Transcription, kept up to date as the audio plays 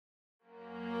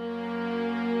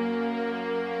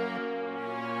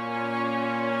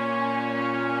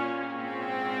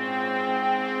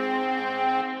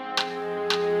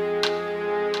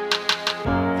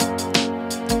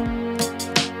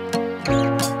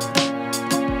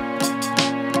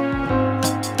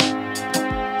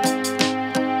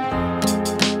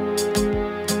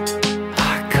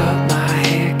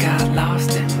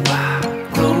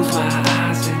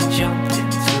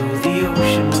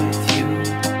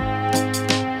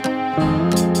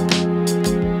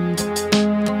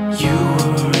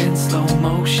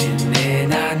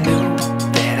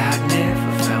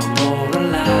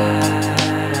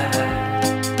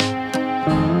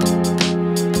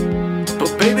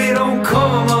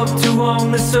come up to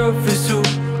on the surface who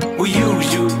will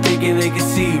use you, thinking they can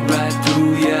see right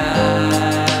through your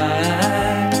eyes.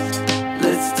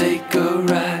 Let's take a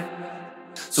ride.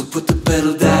 So put the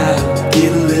pedal down,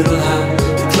 get a little high.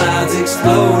 The clouds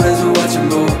explode as we watch them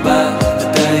go by. The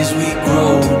days we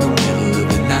grow in the middle of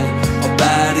the night. Our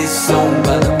bodies sewn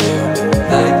by the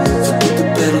moonlight. So put the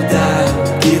pedal down,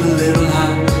 get a little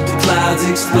high. The clouds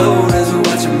explode as we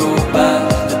watch them go by.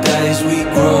 The days we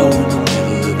grow in the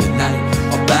middle of the night.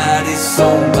 Our bodies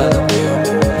sewn by the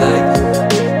moonlight.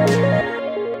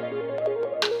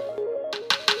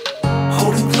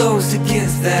 Holding close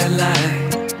against that line.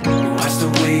 Watch the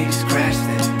waves crash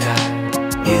then die.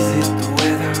 Is it the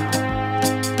weather?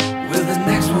 Will the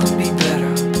next one be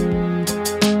better?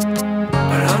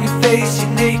 But on your face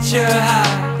your nature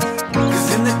hides, 'cause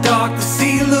in the dark the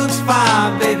sea looks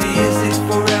fine. Baby, is it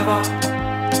forever?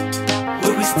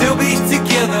 Will we still be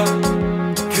together?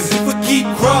 'Cause if we keep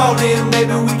crawling,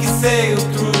 maybe we can sail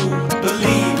through.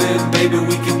 Believing, maybe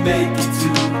we can make it to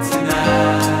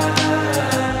tonight.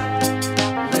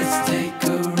 Let's take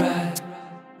a ride.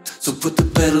 So put the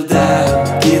pedal down,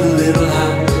 get a little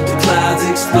high. The clouds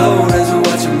explode as we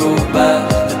watch them go by.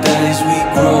 The days we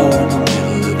grow in the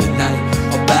middle of the night.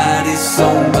 Our bodies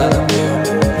sewn by the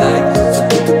moonlight. So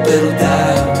put the pedal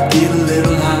down, get a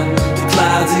little high. The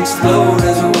clouds explode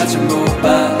as we watch them go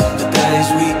by. The days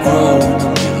we grow in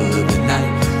the middle of the night.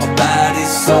 Our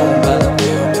bodies sewn by the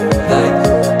moonlight.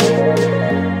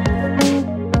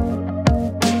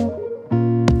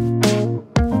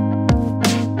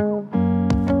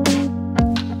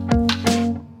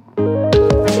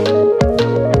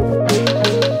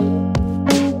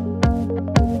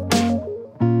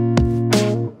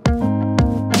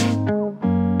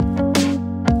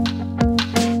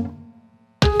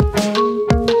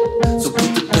 So put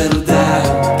the pedal down,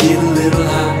 get a little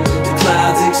high. The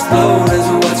clouds explode as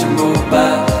we watch them go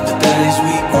by. The days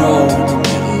we grow in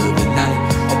the middle of the night.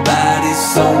 Our bodies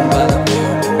sewn by the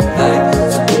moonlight.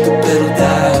 So put the pedal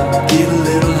down, get a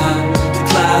little high. The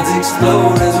clouds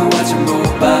explode as we watch them go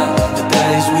by. The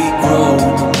days we grow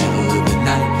in the middle of the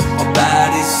night. Our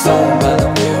bodies sewn by the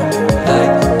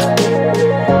moonlight.